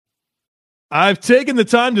I've taken the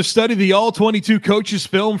time to study the All-22 coaches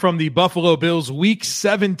film from the Buffalo Bills Week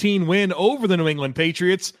 17 win over the New England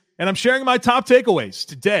Patriots, and I'm sharing my top takeaways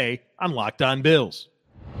today on Locked On Bills.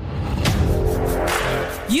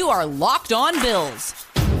 You are Locked On Bills,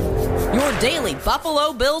 your daily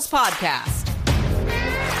Buffalo Bills podcast.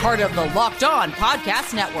 Part of the Locked On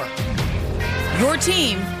Podcast Network, your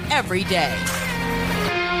team every day.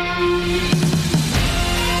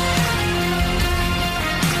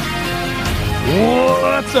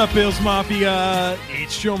 What's up, Bills Mafia?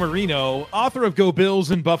 It's Joe Marino, author of Go Bills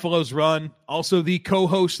and Buffalo's Run, also the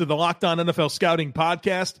co-host of the Locked On NFL Scouting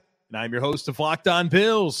podcast, and I'm your host of Locked On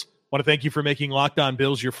Bills. I want to thank you for making Locked On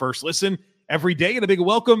Bills your first listen every day, and a big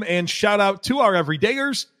welcome and shout out to our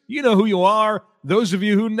everydayers. You know who you are. Those of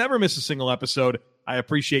you who never miss a single episode, I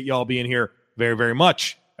appreciate y'all being here very, very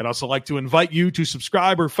much. I'd also like to invite you to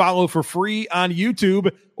subscribe or follow for free on YouTube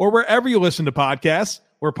or wherever you listen to podcasts.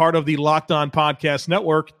 We're part of the Locked On Podcast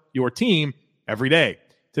Network, your team every day.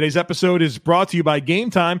 Today's episode is brought to you by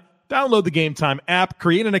Game Time. Download the Game Time app,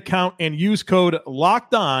 create an account, and use code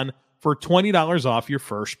LOCKEDON for $20 off your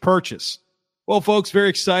first purchase. Well, folks, very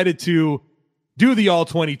excited to do the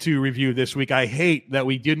All-22 review this week. I hate that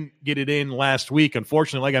we didn't get it in last week.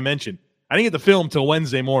 Unfortunately, like I mentioned, I didn't get the film till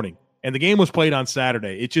Wednesday morning, and the game was played on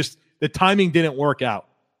Saturday. It just, the timing didn't work out.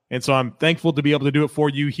 And so I'm thankful to be able to do it for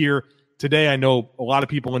you here today. I know a lot of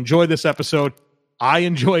people enjoy this episode. I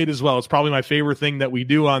enjoy it as well. It's probably my favorite thing that we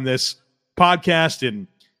do on this podcast, and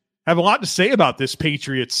have a lot to say about this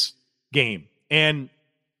Patriots game. And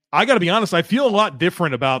I got to be honest, I feel a lot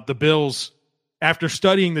different about the Bills after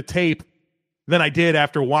studying the tape than I did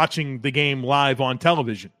after watching the game live on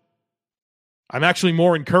television. I'm actually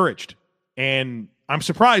more encouraged, and I'm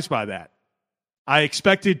surprised by that. I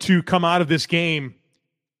expected to come out of this game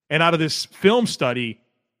and out of this film study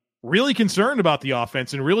really concerned about the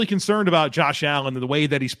offense and really concerned about Josh Allen and the way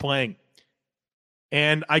that he's playing.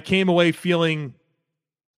 And I came away feeling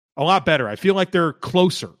a lot better. I feel like they're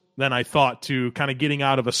closer than I thought to kind of getting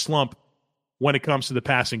out of a slump when it comes to the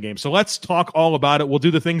passing game. So let's talk all about it. We'll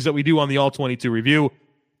do the things that we do on the All-22 review,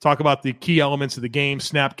 talk about the key elements of the game,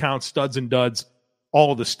 snap counts, studs and duds,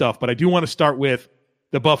 all of the stuff. But I do want to start with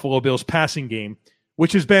the Buffalo Bills passing game,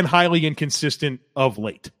 which has been highly inconsistent of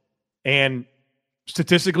late. And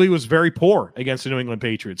statistically was very poor against the New England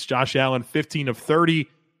Patriots. Josh Allen, 15 of 30,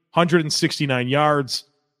 169 yards,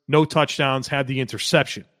 no touchdowns, had the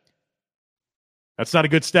interception. That's not a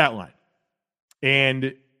good stat line.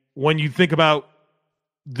 And when you think about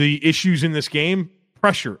the issues in this game,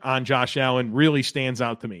 pressure on Josh Allen really stands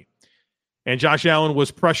out to me. And Josh Allen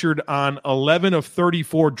was pressured on 11 of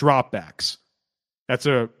 34 dropbacks. That's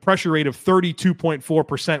a pressure rate of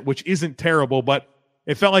 32.4%, which isn't terrible, but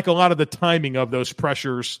it felt like a lot of the timing of those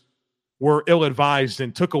pressures were ill-advised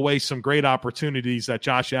and took away some great opportunities that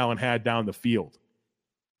Josh Allen had down the field.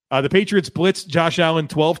 The Patriots blitzed Josh Allen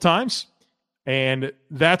 12 times, and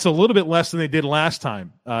that's a little bit less than they did last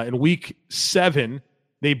time. In Week 7,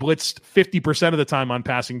 they blitzed 50% of the time on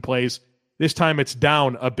passing plays. This time it's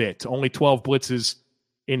down a bit, only 12 blitzes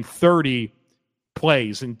in 30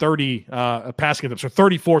 plays, in 30 passing attempts. So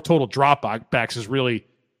 34 total dropbacks is really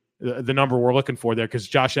the number we're looking for there, because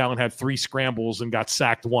Josh Allen had 3 scrambles and got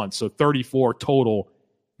sacked once. So 34 total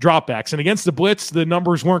dropbacks. And against the blitz, the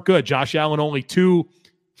numbers weren't good. Josh Allen only 2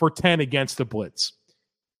 for 10 against the blitz.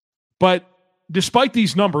 But despite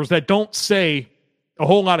these numbers that don't say a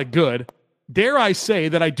whole lot of good, dare I say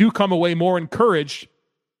that I do come away more encouraged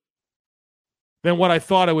than what I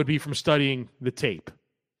thought I would be from studying the tape.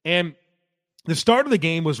 And the start of the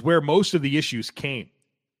game was where most of the issues came.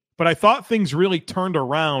 But I thought things really turned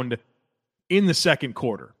around in the second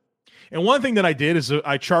quarter. And one thing that I did is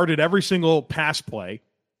I charted every single pass play,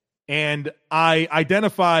 and I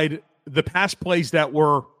identified the pass plays that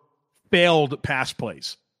were failed pass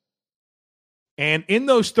plays. And in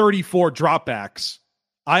those 34 dropbacks,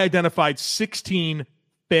 I identified 16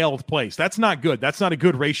 failed plays. That's not good. That's not a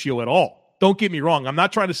good ratio at all. Don't get me wrong. I'm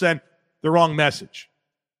not trying to send the wrong message.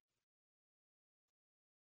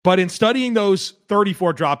 But in studying those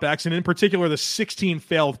 34 dropbacks, and in particular the 16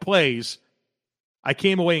 failed plays, I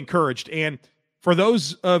came away encouraged. And for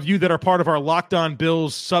those of you that are part of our Locked On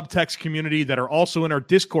Bills subtext community that are also in our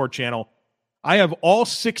Discord channel, I have all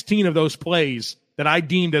 16 of those plays that I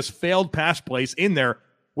deemed as failed pass plays in there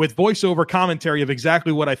with voiceover commentary of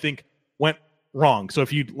exactly what I think went wrong. So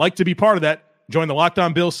if you'd like to be part of that, join the Locked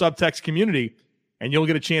On Bills subtext community, and you'll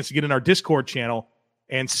get a chance to get in our Discord channel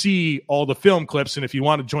and see all the film clips. And if you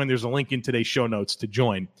want to join, there's a link in today's show notes to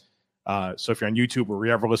join. So if you're on YouTube or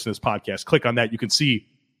wherever you listen to this podcast, click on that. You can see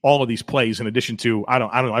all of these plays in addition to, I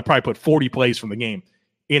don't know, I probably put 40 plays from the game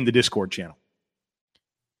in the Discord channel.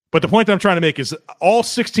 But the point that I'm trying to make is all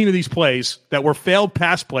 16 of these plays that were failed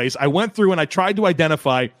pass plays, I went through and I tried to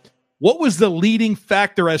identify what was the leading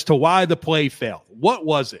factor as to why the play failed. What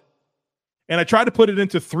was it? And I tried to put it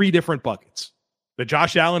into 3 different buckets. The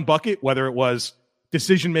Josh Allen bucket, whether it was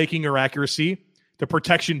decision-making or accuracy. The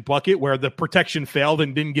protection bucket, where the protection failed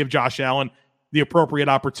and didn't give Josh Allen the appropriate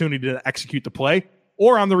opportunity to execute the play.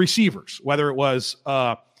 Or on the receivers, whether it was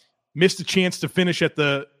missed a chance to finish at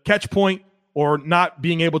the catch point or not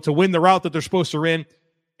being able to win the route that they're supposed to win.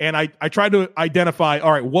 And I tried to identify,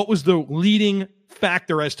 all right, what was the leading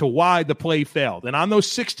factor as to why the play failed? And on those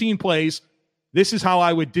 16 plays, this is how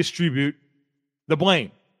I would distribute the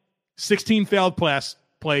blame. 16 failed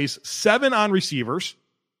plays, 7 on receivers,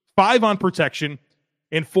 5 on protection,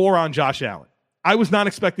 and 4 on Josh Allen. I was not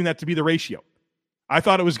expecting that to be the ratio. I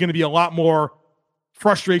thought it was going to be a lot more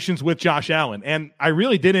frustrations with Josh Allen. And I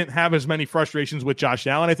really didn't have as many frustrations with Josh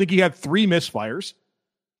Allen. I think he had 3 misfires.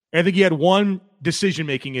 I think he had 1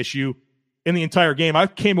 decision-making issue in the entire game. I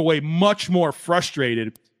came away much more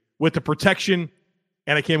frustrated with the protection,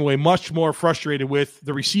 and I came away much more frustrated with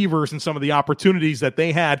the receivers and some of the opportunities that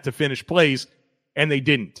they had to finish plays, and they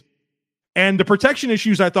didn't. And the protection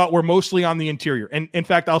issues I thought were mostly on the interior. And in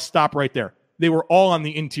fact, I'll stop right there. They were all on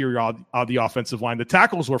the interior of the offensive line. The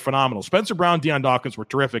tackles were phenomenal. Spencer Brown, Deion Dawkins were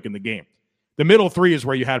terrific in the game. The middle 3 is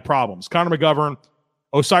where you had problems. Connor McGovern,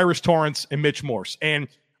 Osiris Torrance, and Mitch Morse. And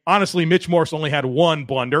honestly, Mitch Morse only had 1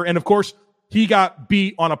 blunder. And of course, he got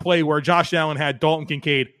beat on a play where Josh Allen had Dalton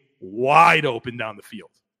Kincaid wide open down the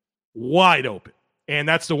field. Wide open. And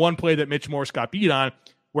that's the one play that Mitch Morse got beat on,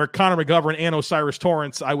 where Connor McGovern and Osiris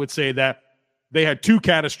Torrance, I would say that they had 2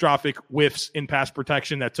 catastrophic whiffs in pass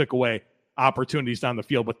protection that took away opportunities down the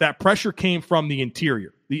field. But that pressure came from the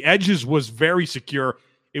interior. The edges was very secure.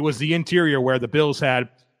 It was the interior where the Bills had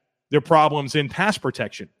their problems in pass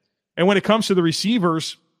protection. And when it comes to the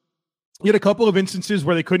receivers, you had a couple of instances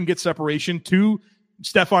where they couldn't get separation. 2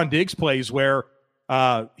 Stephon Diggs plays where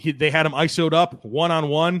they had him ISO'd up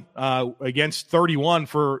one-on-one against 31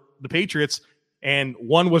 for the Patriots, and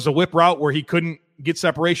 1 was a whip route where he couldn't get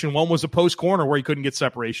separation. 1 was a post corner where he couldn't get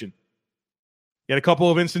separation. You had a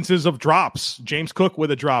couple of instances of drops. James Cook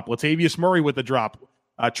with a drop. Latavius Murray with a drop.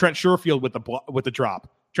 Trent Sherfield with the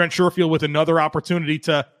drop. Trent Sherfield with another opportunity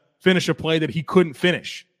to finish a play that he couldn't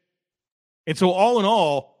finish. And so all in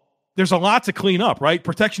all, there's a lot to clean up, right?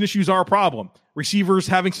 Protection issues are a problem. Receivers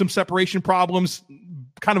having some separation problems,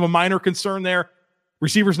 kind of a minor concern there.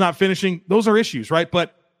 Receivers not finishing, those are issues, right?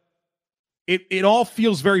 But it all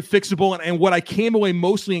feels very fixable. And what I came away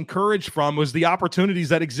mostly encouraged from was the opportunities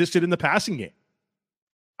that existed in the passing game.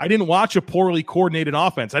 I didn't watch a poorly coordinated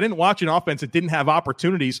offense. I didn't watch an offense that didn't have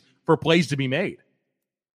opportunities for plays to be made.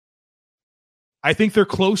 I think they're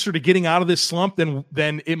closer to getting out of this slump than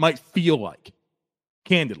it might feel like,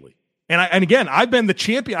 candidly. And again, I've been the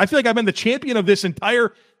champion. I feel like I've been the champion of this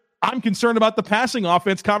entire I'm concerned about the passing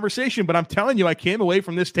offense conversation, but I'm telling you, I came away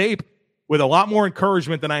from this tape with a lot more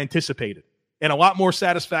encouragement than I anticipated and a lot more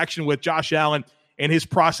satisfaction with Josh Allen and his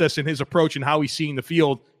process and his approach and how he's seeing the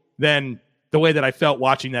field than the way that I felt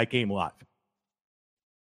watching that game live.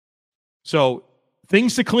 So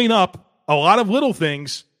things to clean up, a lot of little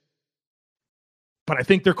things, but I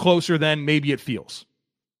think they're closer than maybe it feels.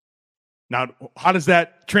 Now, how does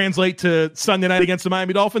that translate to Sunday night against the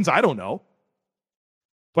Miami Dolphins? I don't know.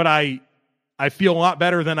 But I feel a lot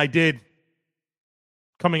better than I did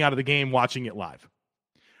coming out of the game watching it live.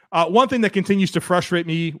 One thing that continues to frustrate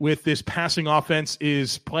me with this passing offense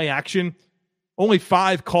is play action. Only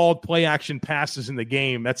 5 called play action passes in the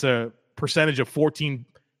game. That's a percentage of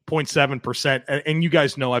 14.7%. And you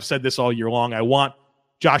guys know I've said this all year long. I want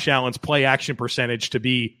Josh Allen's play action percentage to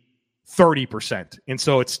be 30%. And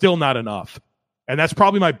so it's still not enough. And that's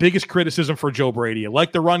probably my biggest criticism for Joe Brady. I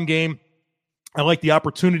like the run game. I like the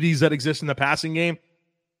opportunities that exist in the passing game.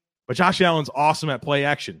 But Josh Allen's awesome at play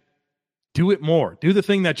action. Do it more. Do the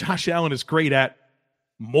thing that Josh Allen is great at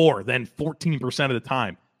more than 14% of the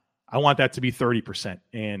time. I want that to be 30%.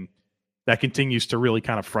 And that continues to really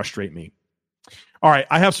kind of frustrate me. All right,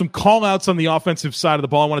 I have some call-outs on the offensive side of the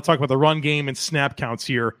ball. I want to talk about the run game and snap counts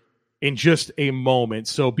here in just a moment.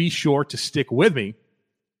 So be sure to stick with me.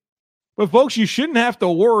 But folks, you shouldn't have to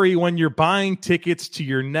worry when you're buying tickets to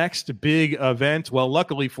your next big event. Well,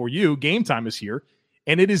 luckily for you, Game Time is here.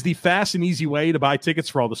 And it is the fast and easy way to buy tickets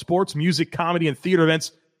for all the sports, music, comedy, and theater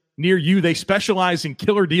events near you. They specialize in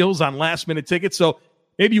killer deals on last-minute tickets. So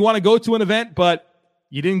maybe you want to go to an event, but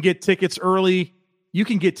you didn't get tickets early. You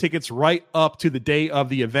can get tickets right up to the day of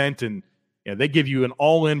the event. And they give you an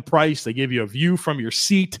all-in price. They give you a view from your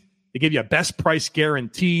seat. They give you a best price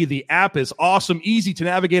guarantee. The app is awesome, easy to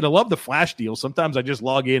navigate. I love the flash deals. Sometimes I just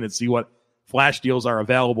log in and see what flash deals are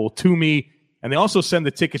available to me. And they also send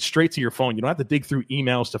the tickets straight to your phone. You don't have to dig through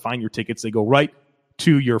emails to find your tickets. They go right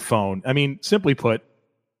to your phone. I mean, simply put,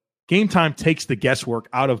 Game Time takes the guesswork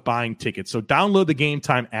out of buying tickets. So download the Game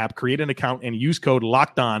Time app, create an account, and use code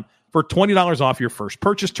LOCKEDON for $20 off your first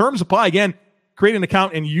purchase. Terms apply. Again, create an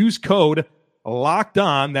account and use code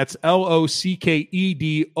LOCKEDON. That's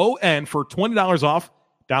LOCKEDON for $20 off.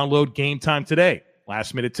 Download Game Time today.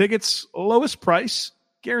 Last minute tickets, lowest price,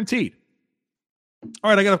 guaranteed.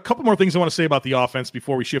 All right, I got a couple more things I want to say about the offense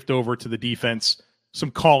before we shift over to the defense.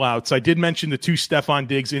 Some call-outs. I did mention the two Stephon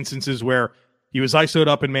Diggs instances where he was ISO'd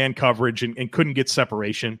up in man coverage and couldn't get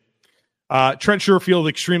separation. Trent Sherfield,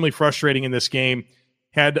 extremely frustrating in this game.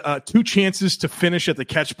 Had two chances to finish at the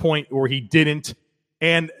catch point where he didn't.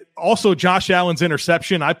 And also Josh Allen's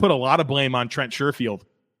interception. I put a lot of blame on Trent Sherfield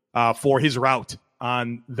for his route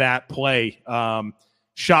on that play.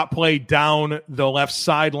 Shot play down the left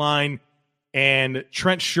sideline, and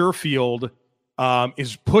Trent Sherfield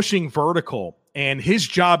is pushing vertical. And his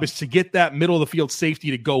job is to get that middle of the field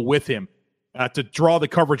safety to go with him. To draw the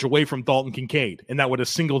coverage away from Dalton Kincaid, and that would have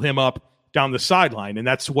singled him up down the sideline, and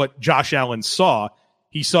that's what Josh Allen saw.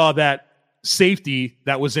 He saw that safety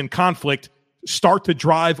that was in conflict start to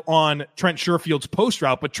drive on Trent Sherfield's post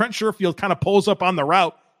route, but Trent Sherfield kind of pulls up on the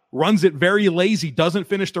route, runs it very lazy, doesn't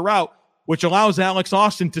finish the route, which allows Alex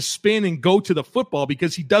Austin to spin and go to the football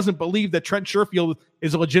because he doesn't believe that Trent Sherfield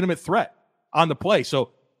is a legitimate threat on the play.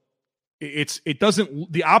 So it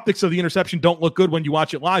doesn't, the optics of the interception don't look good when you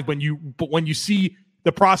watch it live. But when you see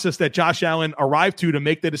the process that Josh Allen arrived to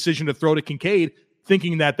make the decision to throw to Kincaid,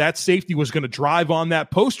 thinking that safety was going to drive on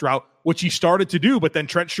that post route, which he started to do, but then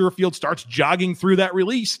Trent Sherfield starts jogging through that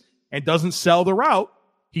release and doesn't sell the route.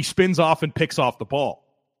 He spins off and picks off the ball.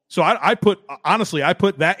 So I put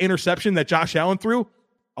that interception that Josh Allen threw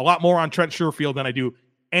a lot more on Trent Sherfield than I do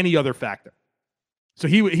any other factor. So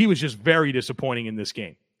he was just very disappointing in this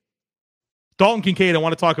game. Dalton Kincaid, I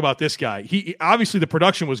want to talk about this guy. He obviously the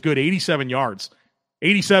production was good, 87 yards.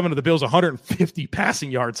 87 of the Bills' 150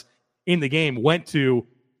 passing yards in the game went to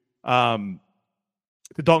Dalton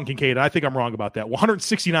Kincaid. I think I'm wrong about that.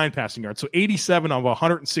 169 passing yards. So 87 of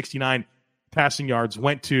 169 passing yards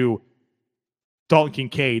went to Dalton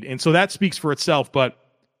Kincaid. And so that speaks for itself, but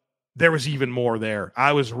there was even more there.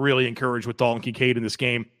 I was really encouraged with Dalton Kincaid in this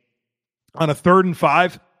game. On a 3rd and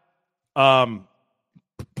 5,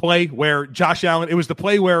 play where Josh Allen, it was the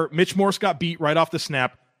play where Mitch Morse got beat right off the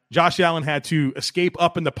snap. Josh Allen had to escape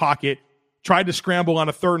up in the pocket, tried to scramble on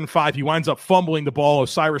a 3rd and 5. He winds up fumbling the ball.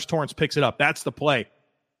 Osiris Torrance picks it up. That's the play.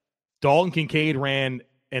 Dalton Kincaid ran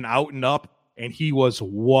an out and up, and he was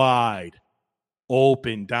wide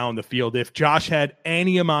open down the field. If Josh had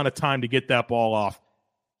any amount of time to get that ball off,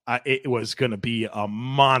 it was going to be a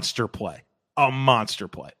monster play.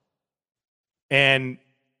 And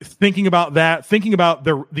thinking about that, thinking about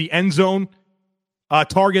the end zone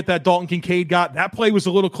target that Dalton Kincaid got, that play was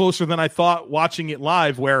a little closer than I thought watching it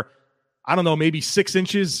live, where, I don't know, maybe 6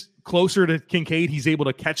 inches closer to Kincaid, he's able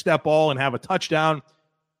to catch that ball and have a touchdown.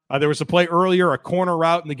 There was a play earlier, a corner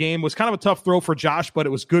route in the game. It was kind of a tough throw for Josh, but it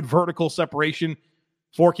was good vertical separation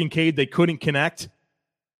for Kincaid. They couldn't connect.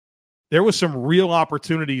 There was some real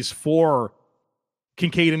opportunities for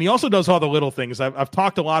Kincaid, and he also does all the little things. I've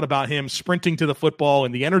talked a lot about him sprinting to the football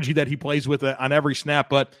and the energy that he plays with on every snap,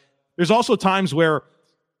 but there's also times where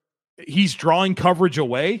he's drawing coverage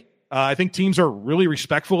away. I think teams are really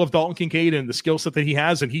respectful of Dalton Kincaid and the skill set that he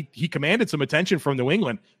has, and he commanded some attention from New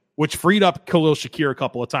England, which freed up Khalil Shakir a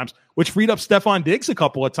couple of times, which freed up Stephon Diggs a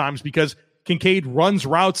couple of times, because Kincaid runs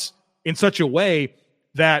routes in such a way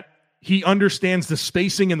that he understands the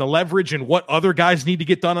spacing and the leverage and what other guys need to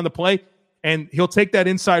get done on the play. And he'll take that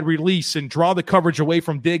inside release and draw the coverage away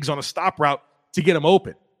from Diggs on a stop route to get him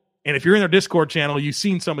open. And if you're in our Discord channel, you've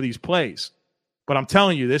seen some of these plays. But I'm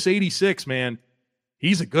telling you, this 86, man,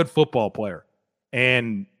 he's a good football player.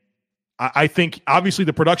 And I think, obviously,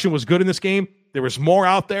 the production was good in this game. There was more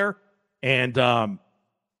out there. And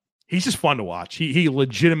he's just fun to watch. He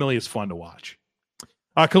legitimately is fun to watch.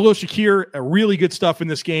 Khalil Shakir, really good stuff in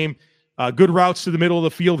this game. Good routes to the middle of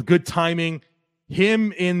the field, good timing.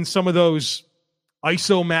 Him in some of those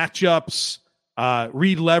ISO matchups,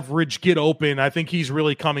 read leverage, get open. I think he's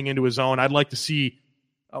really coming into his own. I'd like to see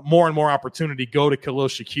more and more opportunity go to Khalil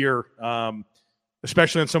Shakir,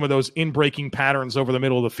 especially on some of those in-breaking patterns over the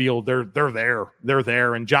middle of the field. They're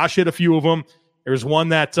there. And Josh hit a few of them. There's one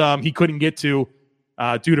that he couldn't get to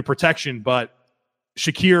due to protection, but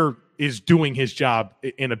Shakir is doing his job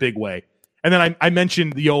in a big way. And then I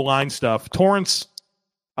mentioned the O-line stuff. Torrance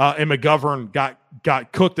and McGovern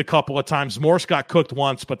got cooked a couple of times. Morse got cooked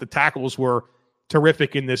once, but the tackles were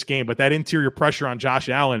terrific in this game. But that interior pressure on Josh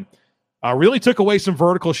Allen really took away some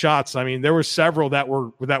vertical shots. I mean, there were several that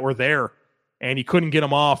were there, and he couldn't get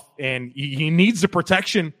them off. And he needs the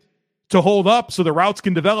protection to hold up so the routes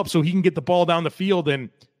can develop so he can get the ball down the field. And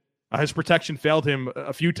his protection failed him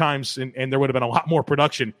a few times, and there would have been a lot more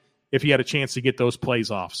production if he had a chance to get those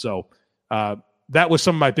plays off. So that was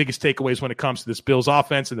some of my biggest takeaways when it comes to this Bills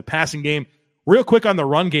offense and the passing game. Real quick on the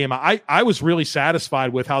run game, I was really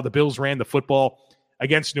satisfied with how the Bills ran the football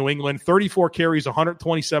against New England. 34 carries,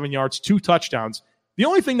 127 yards, 2 touchdowns. The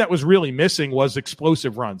only thing that was really missing was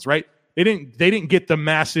explosive runs, right? They didn't get the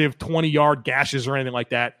massive 20-yard gashes or anything like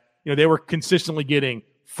that. They were consistently getting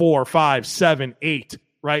 4, 5, 7, 8,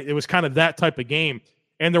 right? It was kind of that type of game.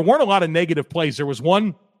 And there weren't a lot of negative plays. There was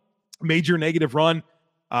one major negative run.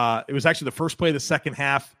 It was actually the first play of the second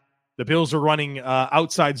half. The Bills are running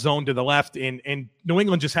outside zone to the left, and New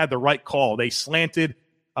England just had the right call. They slanted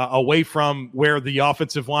away from where the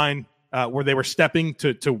offensive line, where they were stepping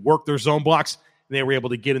to work their zone blocks, and they were able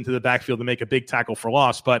to get into the backfield to make a big tackle for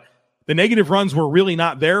loss. But the negative runs were really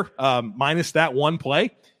not there, minus that one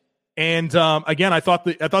play. And again, I thought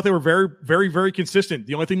they were very, very, very consistent.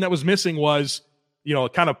 The only thing that was missing was,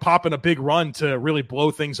 kind of popping a big run to really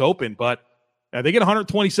blow things open. But they get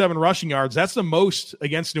 127 rushing yards. That's the most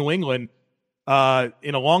against New England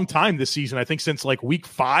in a long time this season. I think since like week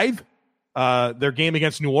 5, their game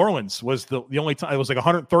against New Orleans was the only time. It was like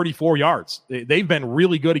 134 yards. They've been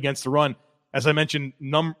really good against the run. As I mentioned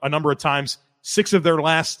a number of times, 6 of their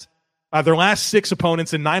last 6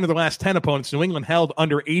 opponents and 9 of their last 10 opponents, New England held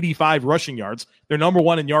under 85 rushing yards. They're number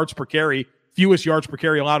 1 in yards per carry, fewest yards per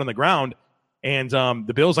carry allowed on the ground. And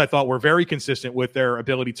the Bills, I thought, were very consistent with their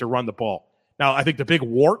ability to run the ball. Now, I think the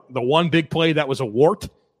one big play that was a wart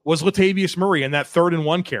was Latavius Murray in that 3rd and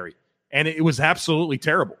 1 carry. And it was absolutely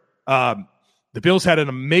terrible. The Bills had an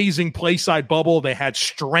amazing play side bubble. They had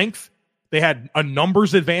strength. They had a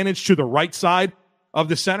numbers advantage to the right side of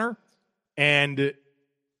the center. And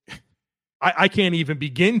I can't even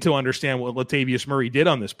begin to understand what Latavius Murray did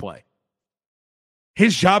on this play.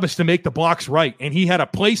 His job is to make the blocks right. And he had a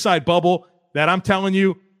play side bubble that I'm telling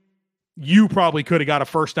you, you probably could have got a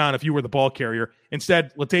first down if you were the ball carrier.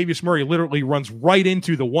 Instead, Latavius Murray literally runs right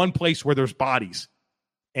into the one place where there's bodies.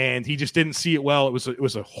 And he just didn't see it well. It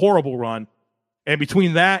was a horrible run. And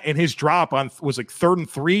between that and his drop was like 3rd and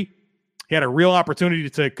 3, he had a real opportunity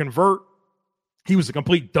to convert. He was a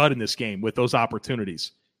complete dud in this game with those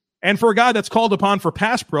opportunities. And for a guy that's called upon for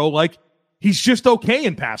pass pro, like, he's just okay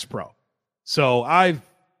in pass pro. So I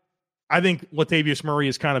think Latavius Murray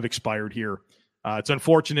is kind of expired here. It's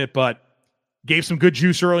unfortunate, but gave some good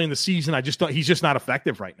juice early in the season. I just thought he's just not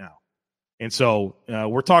effective right now. And so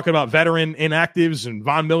we're talking about veteran inactives, and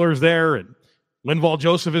Von Miller's there, and Linval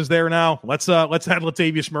Joseph is there now. Let's add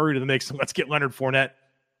Latavius Murray to the mix, and let's get Leonard Fournette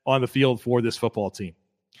on the field for this football team.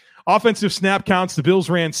 Offensive snap counts, the Bills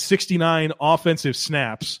ran 69 offensive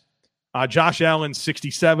snaps. Josh Allen,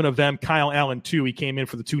 67 of them. Kyle Allen, 2. He came in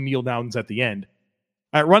for the 2 kneel downs at the end.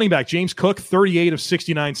 At running back, James Cook, 38 of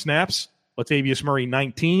 69 snaps. Latavius Murray,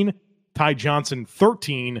 19. Ty Johnson,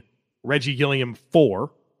 13. Reggie Gilliam,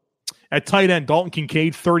 4. At tight end, Dalton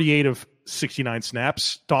Kincaid, 38 of 69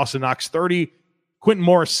 snaps. Dawson Knox, 30. Quentin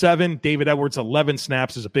Morris, 7. David Edwards, 11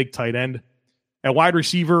 snaps as a big tight end. At wide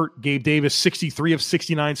receiver, Gabe Davis, 63 of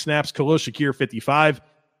 69 snaps. Khalil Shakir, 55.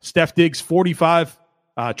 Steph Diggs, 45.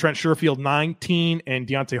 Trent Sherfield, 19. And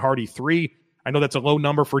Deontay Hardy, 3. I know that's a low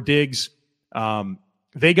number for Diggs.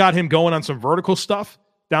 They got him going on some vertical stuff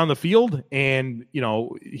down the field, and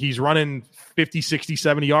he's running 50, 60,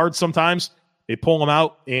 70 yards sometimes. They pull him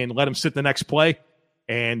out and let him sit the next play.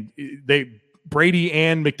 And Brady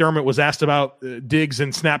and McDermott was asked about Diggs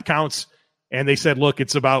and snap counts, and they said, look,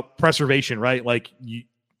 it's about preservation, right? Like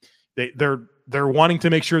they're wanting to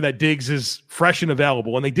make sure that Diggs is fresh and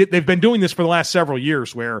available. And they've been doing this for the last several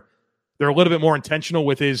years, where they're a little bit more intentional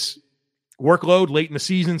with his workload late in the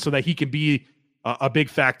season so that he can be a big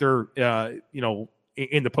factor,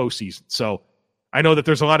 in the postseason. So I know that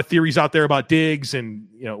there's a lot of theories out there about Diggs and,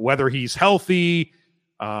 whether he's healthy,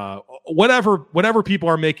 whatever people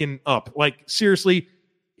are making up. Like, seriously,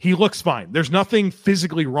 he looks fine. There's nothing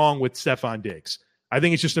physically wrong with Stephon Diggs. I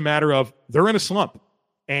think it's just a matter of they're in a slump.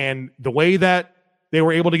 And the way that they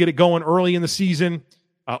were able to get it going early in the season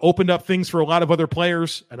opened up things for a lot of other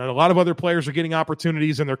players. And a lot of other players are getting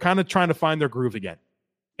opportunities, and they're kind of trying to find their groove again.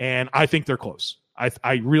 And I think they're close.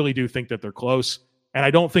 I really do think that they're close. And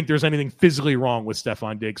I don't think there's anything physically wrong with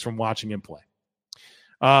Stephon Diggs from watching him play.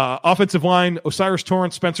 Offensive line, Osiris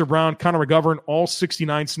Torrance, Spencer Brown, Connor McGovern, all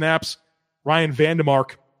 69 snaps. Ryan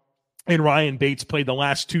Vandemark, and Ryan Bates played the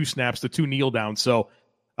last 2 snaps, the 2 kneel downs. So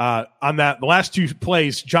on the last 2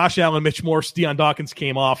 plays, Josh Allen, Mitch Morse, Deion Dawkins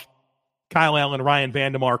came off. Kyle Allen, Ryan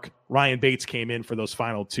Vandermark, Ryan Bates came in for those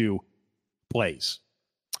final 2 plays.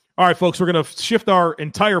 All right, folks, we're going to shift our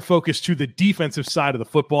entire focus to the defensive side of the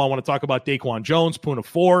football. I want to talk about Daquan Jones, Poona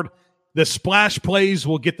Ford. The splash plays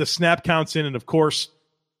will get the snap counts in, and, of course,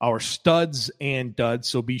 our studs and duds.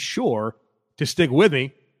 So be sure to stick with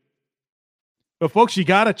me. But, folks, you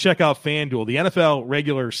got to check out FanDuel. The NFL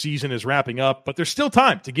regular season is wrapping up, but there's still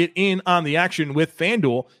time to get in on the action with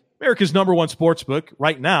FanDuel, America's #1 sportsbook.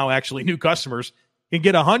 Right now, actually, new customers can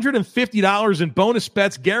get $150 in bonus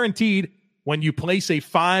bets guaranteed when you place a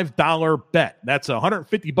 $5 bet. That's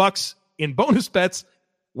 $150 in bonus bets,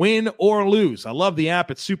 win or lose. I love the app.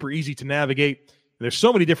 It's super easy to navigate. There's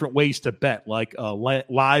so many different ways to bet, like a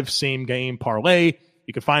live same-game parlay.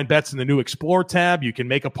 You can find bets in the new Explore tab. You can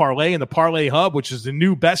make a parlay in the Parlay Hub, which is the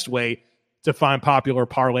new best way to find popular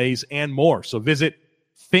parlays and more. So visit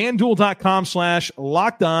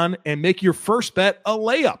FanDuel.com/lockedon and make your first bet a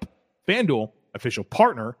layup. FanDuel, official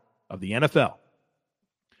partner of the NFL.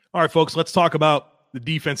 All right, folks, let's talk about the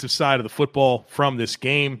defensive side of the football from this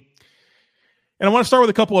game. And I want to start with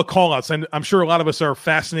a couple of call-outs. And I'm sure a lot of us are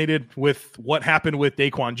fascinated with what happened with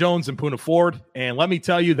Daquan Jones and Poona Ford. And let me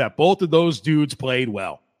tell you that both of those dudes played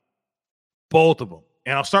well. Both of them.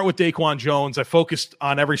 And I'll start with Daquan Jones. I focused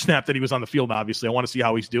on every snap that he was on the field, obviously. I want to see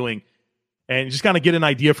how he's doing. And just kind of get an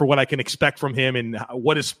idea for what I can expect from him and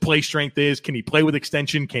what his play strength is. Can he play with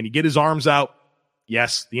extension? Can he get his arms out?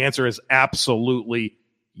 Yes. The answer is absolutely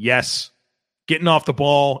yes. Getting off the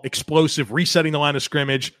ball, explosive, resetting the line of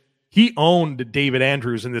scrimmage. He owned David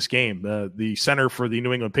Andrews in this game. The center for the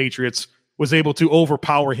New England Patriots was able to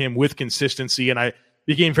overpower him with consistency, and I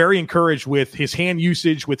became very encouraged with his hand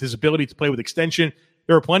usage, with his ability to play with extension.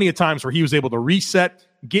 There were plenty of times where he was able to reset,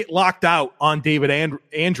 get locked out on David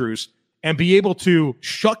Andrews, and be able to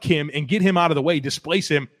shuck him and get him out of the way, displace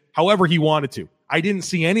him however he wanted to. I didn't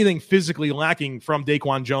see anything physically lacking from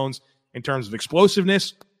Daquan Jones in terms of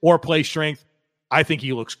explosiveness or play strength. I think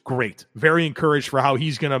he looks great. Very encouraged for how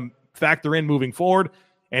he's going to factor in moving forward.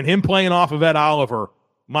 And him playing off of Ed Oliver,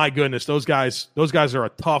 my goodness, those guys are a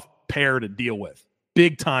tough pair to deal with.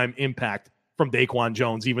 Big time impact from Daquan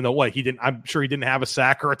Jones, even though I'm sure he didn't have a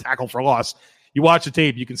sack or a tackle for loss. You watch the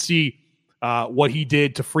tape, you can see what he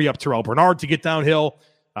did to free up Terrell Bernard to get downhill,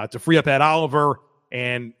 to free up Ed Oliver,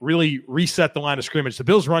 and really reset the line of scrimmage. The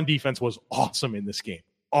Bills' run defense was awesome in this game.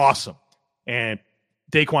 Awesome. And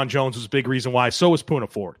Daquan Jones was a big reason why. So was Poona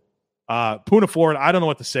Ford. Poona Ford, I don't know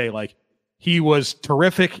what to say. Like, he was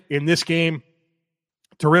terrific in this game,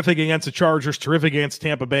 terrific against the Chargers, terrific against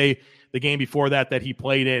Tampa Bay, the game before that he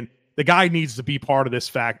played in. The guy needs to be part of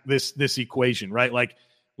this equation, right? Like,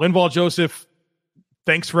 Linval Joseph,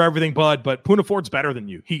 thanks for everything, bud, but Poona Ford's better than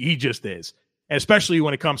you. He just is. And especially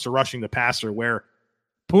when it comes to rushing the passer, where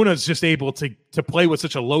Poona's just able to play with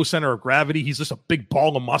such a low center of gravity. He's just a big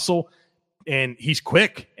ball of muscle. And he's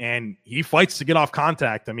quick, and he fights to get off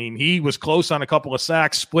contact. I mean, he was close on a couple of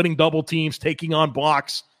sacks, splitting double teams, taking on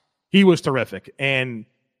blocks. He was terrific. And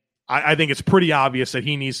I think it's pretty obvious that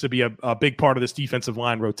he needs to be a big part of this defensive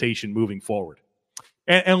line rotation moving forward.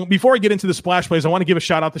 And before I get into the splash plays, I want to give a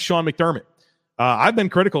shout-out to Sean McDermott. I've been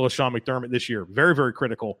critical of Sean McDermott this year, very, very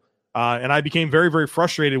critical. And I became very, very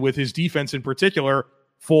frustrated with his defense in particular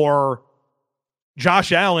for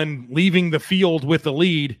Josh Allen leaving the field with the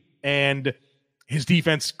lead, and his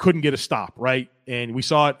defense couldn't get a stop, right? And we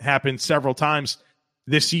saw it happen several times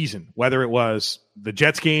this season, whether it was the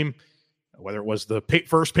Jets game, whether it was the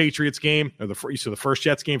first Patriots game, or the first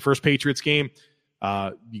Jets game, first Patriots game.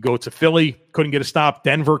 You go to Philly, couldn't get a stop.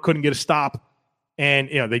 Denver couldn't get a stop. And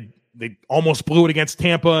they almost blew it against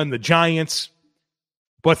Tampa and the Giants.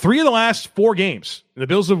 But 3 of the last 4 games, the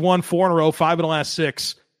Bills have won 4 in a row, 5 of the last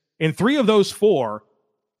 6. In 3 of those 4,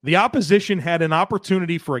 the opposition had an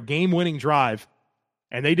opportunity for a game-winning drive,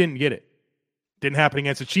 and they didn't get it. Didn't happen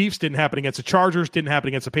against the Chiefs, didn't happen against the Chargers, didn't happen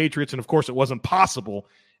against the Patriots, and, of course, it wasn't possible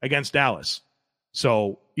against Dallas.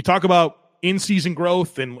 So you talk about in-season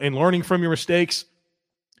growth and learning from your mistakes.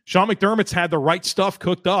 Sean McDermott's had the right stuff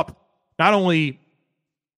cooked up, not only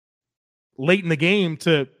late in the game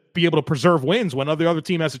to be able to preserve wins when the other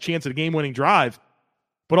team has a chance at a game-winning drive,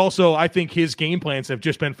 but also I think his game plans have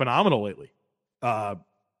just been phenomenal lately.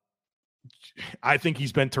 I think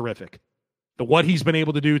he's been terrific. What he's been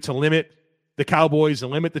able to do to limit the Cowboys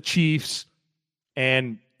and limit the Chiefs,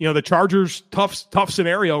 and the Chargers, tough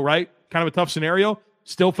scenario, right? Kind of a tough scenario.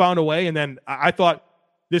 Still found a way. And then I thought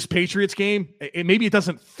this Patriots game, maybe it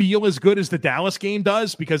doesn't feel as good as the Dallas game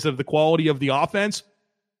does because of the quality of the offense,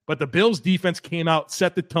 But the Bills defense came out,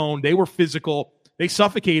 set the tone. They were physical. They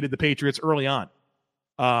suffocated the Patriots early on.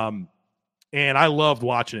 And I loved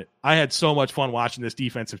watching it. I had so much fun watching this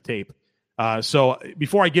defensive tape. So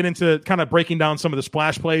before I get into kind of breaking down some of the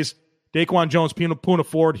splash plays, Daquan Jones, Poona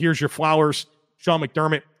Ford, here's your flowers. Sean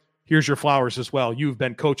McDermott, here's your flowers as well. You've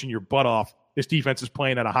been coaching your butt off. This defense is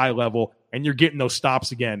playing at a high level, and you're getting those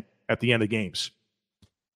stops again at the end of games.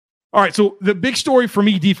 All right, so the big story for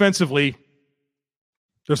me defensively,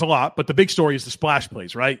 there's a lot, but the big story is the splash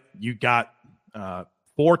plays, right? You got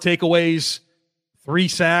 4 takeaways, 3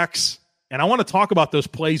 sacks, and I want to talk about those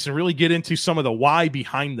plays and really get into some of the why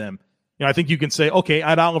behind them. You know, I think you can say, okay,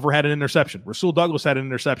 Ed Oliver had an interception. Rasul Douglas had an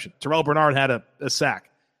interception. Terrell Bernard had a sack.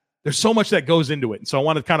 There's so much that goes into it, and so I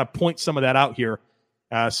want to kind of point some of that out here.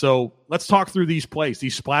 So let's talk through these plays,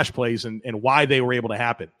 these splash plays, and why they were able to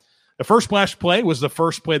happen. The first splash play was the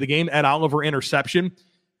first play of the game, Ed Oliver interception.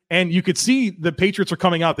 And you could see the Patriots are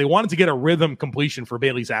coming out. They wanted to get a rhythm completion for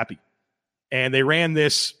Bailey Zappi. And they ran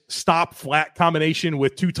this stop-flat combination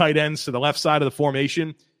with 2 tight ends to the left side of the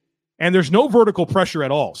formation. And there's no vertical pressure at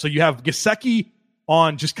all. So you have Gesicki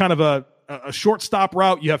on just kind of a short stop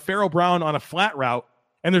route. You have Pharaoh Brown on a flat route.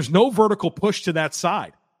 And there's no vertical push to that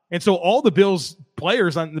side. And so all the Bills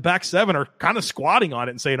players on the back 7 are kind of squatting on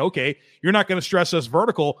it and saying, okay, you're not going to stress us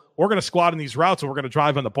vertical. We're going to squat in these routes and we're going to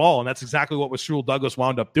drive on the ball. And that's exactly what Rasul Douglas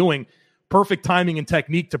wound up doing. Perfect timing and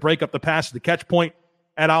technique to break up the pass to the catch point.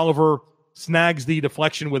 Ed Oliver snags the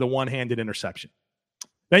deflection with a one-handed interception.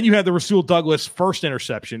 Then you had the Rasul Douglas first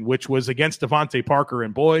interception, which was against Devontae Parker.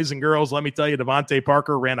 And boys and girls, let me tell you, Devontae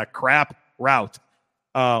Parker ran a crap route.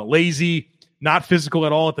 Lazy, not physical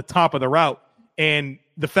at all at the top of the route. And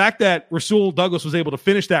the fact that Rasul Douglas was able to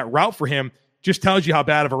finish that route for him just tells you how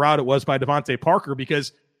bad of a route it was by Devontae Parker,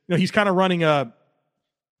 because he's kind of running a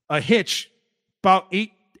hitch about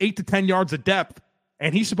 8 to 10 yards of depth,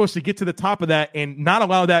 and he's supposed to get to the top of that and not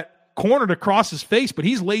allow that corner to cross his face, but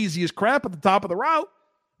he's lazy as crap at the top of the route.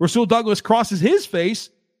 Rasul Douglas crosses his face,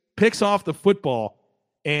 picks off the football,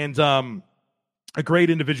 and a great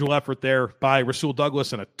individual effort there by Rasul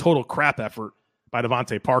Douglas and a total crap effort by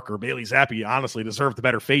Devontae Parker. Bailey Zappi honestly deserved the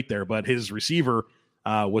better fate there, but his receiver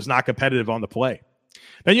was not competitive on the play.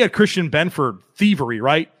 Then you had Christian Benford, thievery,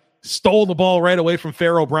 right? Stole the ball right away from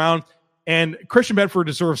Pharaoh Brown. And Christian Benford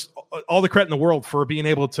deserves all the credit in the world for being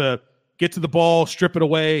able to get to the ball, strip it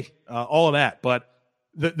away, all of that. But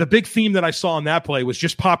the big theme that I saw in that play was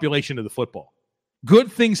just population of the football.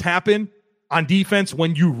 Good things happen on defense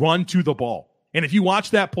when you run to the ball. And if you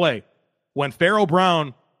watch that play, when Pharaoh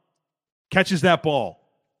Brown catches that ball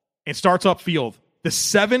and starts upfield, the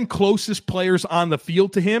 7 closest players on the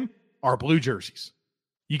field to him are blue jerseys.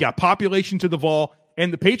 You got population to the ball,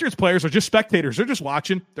 and the Patriots players are just spectators. They're just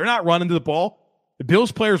watching. They're not running to the ball. The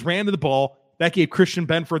Bills players ran to the ball. That gave Christian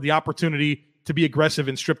Benford the opportunity to be aggressive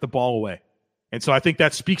and strip the ball away. And so I think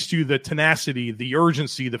that speaks to the tenacity, the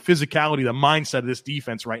urgency, the physicality, the mindset of this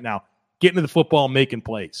defense right now, getting to the football and making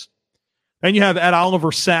plays. Then you have Ed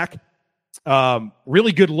Oliver sack.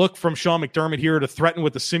 Really good look from Sean McDermott here to threaten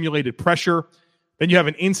with the simulated pressure. Then you have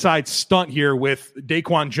an inside stunt here with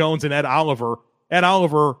Daquan Jones and Ed Oliver. Ed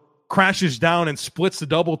Oliver crashes down and splits the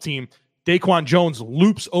double team. Daquan Jones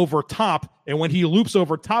loops over top, and when he loops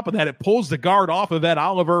over top of that, it pulls the guard off of Ed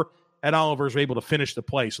Oliver. Ed Oliver is able to finish the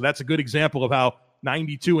play. So that's a good example of how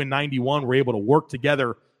 92 and 91 were able to work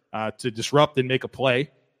together to disrupt and make a play.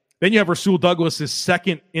 Then you have Rasul Douglas'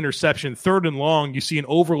 second interception, 3rd and long. You see an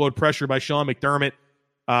overload pressure by Sean McDermott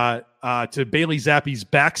to Bailey Zappi's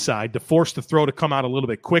backside to force the throw to come out a little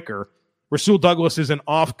bit quicker. Rasul Douglas is an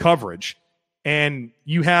off coverage, and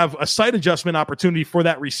you have a sight adjustment opportunity for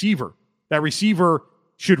that receiver. That receiver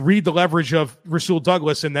should read the leverage of Rasul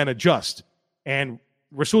Douglas and then adjust. And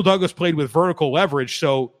Rasul Douglas played with vertical leverage,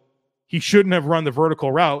 so he shouldn't have run the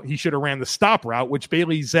vertical route. He should have ran the stop route, which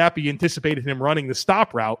Bailey Zappi anticipated him running the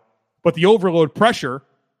stop route. But the overload pressure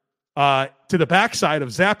to the backside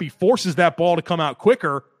of Zappi forces that ball to come out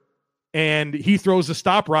quicker, and he throws the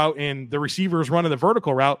stop route, and the receiver is running the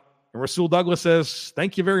vertical route. And Rasul Douglas says,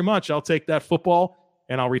 thank you very much. I'll take that football,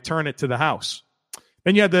 and I'll return it to the house.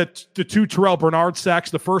 Then you had the 2 Terrell Bernard sacks.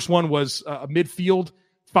 The first one was a midfield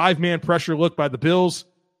 5-man pressure look by the Bills.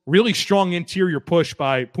 Really strong interior push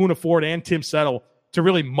by Poona Ford and Tim Settle to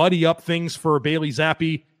really muddy up things for Bailey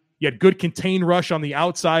Zappi. You had good contain rush on the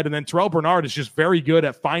outside, and then Terrell Bernard is just very good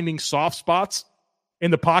at finding soft spots in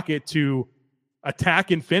the pocket to attack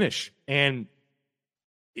and finish. And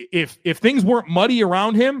if things weren't muddy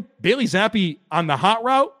around him, Bailey Zappi on the hot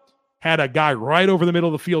route had a guy right over the middle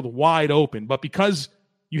of the field wide open. But because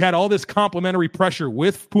you had all this complementary pressure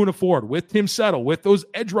with Poona Ford, with Tim Settle, with those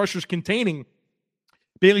edge rushers containing,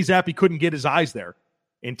 Bailey Zappi couldn't get his eyes there,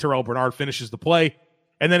 and Terrell Bernard finishes the play.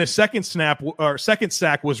 And then his second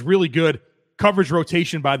sack was really good coverage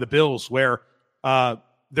rotation by the Bills, where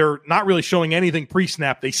they're not really showing anything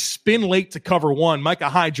pre-snap. They spin late to cover one. Micah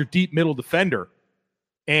Hyde, your deep middle defender.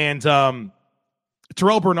 And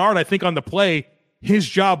Terrell Bernard, I think on the play, his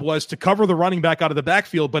job was to cover the running back out of the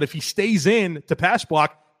backfield. But if he stays in to pass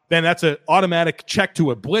block, then that's an automatic check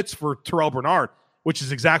to a blitz for Terrell Bernard, which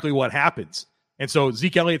is exactly what happens. And so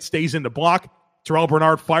Zeke Elliott stays in the block. Terrell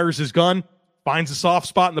Bernard fires his gun, finds a soft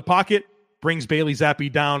spot in the pocket, brings Bailey Zappi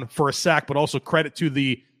down for a sack, but also credit to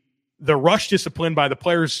the rush discipline by the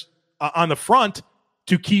players on the front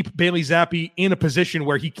to keep Bailey Zappi in a position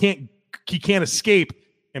where he can't escape,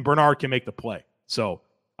 and Bernard can make the play. So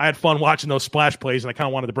I had fun watching those splash plays, and I kind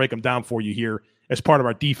of wanted to break them down for you here as part of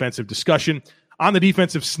our defensive discussion. On the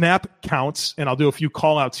defensive snap counts, and I'll do a few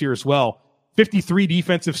call-outs here as well, 53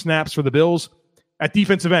 defensive snaps for the Bills. At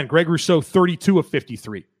defensive end, Greg Rousseau, 32 of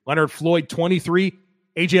 53. Leonard Floyd, 23.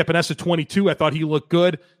 A.J. Epinesa, 22. I thought he looked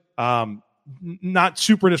good. Not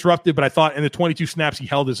super disruptive, but I thought in the 22 snaps he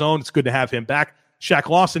held his own. It's good to have him back. Shaq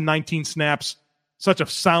Lawson, 19 snaps. Such a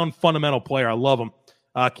sound, fundamental player. I love him.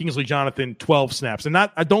 Kingsley Jonathan, 12 snaps. And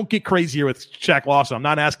I don't get crazy here with Shaq Lawson. I'm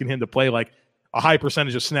not asking him to play like a high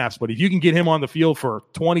percentage of snaps, but if you can get him on the field for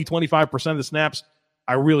 20, 25% of the snaps,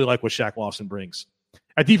 I really like what Shaq Lawson brings.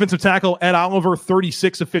 At defensive tackle, Ed Oliver,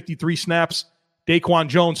 36 of 53 snaps. Daquan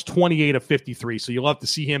Jones, 28 of 53. So you'll have to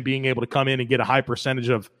see him being able to come in and get a high percentage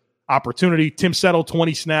of opportunity. Tim Settle,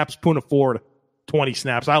 20 snaps. Poona Ford, 20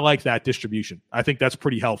 snaps. I like that distribution. I think that's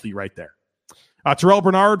pretty healthy right there. Terrell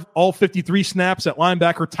Bernard, all 53 snaps. At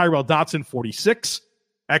linebacker, Tyrell Dotson, 46.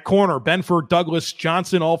 At corner, Benford, Douglas,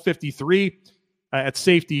 Johnson, all 53. At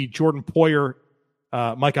safety, Jordan Poyer,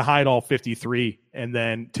 Micah Hyde, all 53. And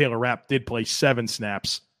then Taylor Rapp did play 7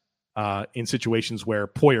 snaps in situations where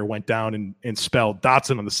Poyer went down and spelled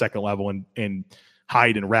Dotson on the second level, and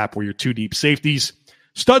Hyde and Rapp were your 2 deep safeties.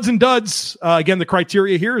 Studs and duds. Again, the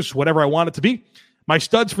criteria here is whatever I want it to be. My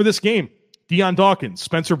studs for this game, Deion Dawkins,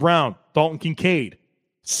 Spencer Brown, Dalton Kincaid,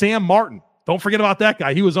 Sam Martin. Don't forget about that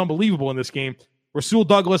guy. He was unbelievable in this game. Rasul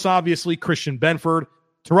Douglas, obviously, Christian Benford,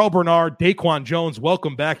 Terrell Bernard, Daquan Jones,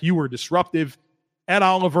 welcome back. You were disruptive. Ed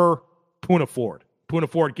Oliver, Poona Ford. Poona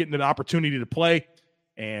Ford getting an opportunity to play,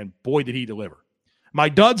 and boy, did he deliver. My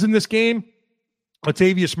duds in this game,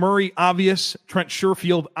 Latavius Murray, obvious. Trent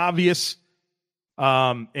Sherfield, obvious.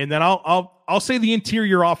 And then I'll say the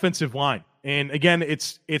interior offensive line. And again,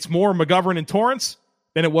 it's more McGovern and Torrance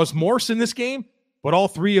than it was Morse in this game, but all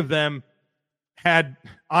 3 of them had,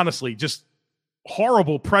 honestly, just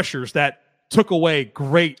horrible pressures that took away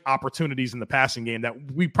great opportunities in the passing game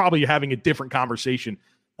that we probably are having a different conversation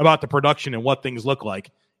about the production and what things look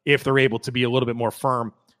like if they're able to be a little bit more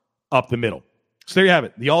firm up the middle. So there you have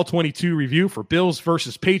it. The All-22 review for Bills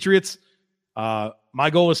versus Patriots. My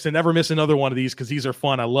goal is to never miss another one of these because these are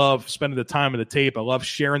fun. I love spending the time in the tape. I love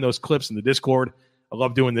sharing those clips in the Discord. I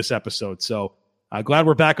love doing this episode. So glad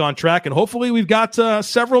we're back on track, and hopefully we've got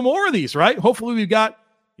several more of these, right? Hopefully we've got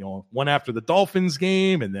one after the Dolphins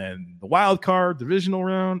game, and then the wild card, divisional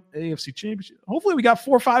round, AFC Championship. Hopefully we got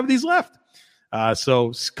 4 or 5 of these left.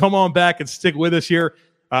 So come on back and stick with us here.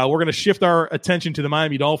 We're going to shift our attention to the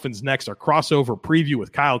Miami Dolphins next, our crossover preview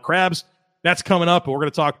with Kyle Krabs. That's coming up, and we're going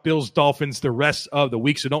to talk Bills-Dolphins the rest of the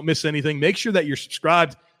week, so don't miss anything. Make sure that you're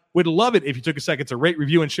subscribed. We'd love it if you took a second to rate,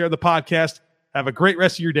 review, and share the podcast. Have a great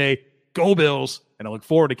rest of your day. Go Bills, and I look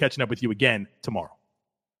forward to catching up with you again tomorrow.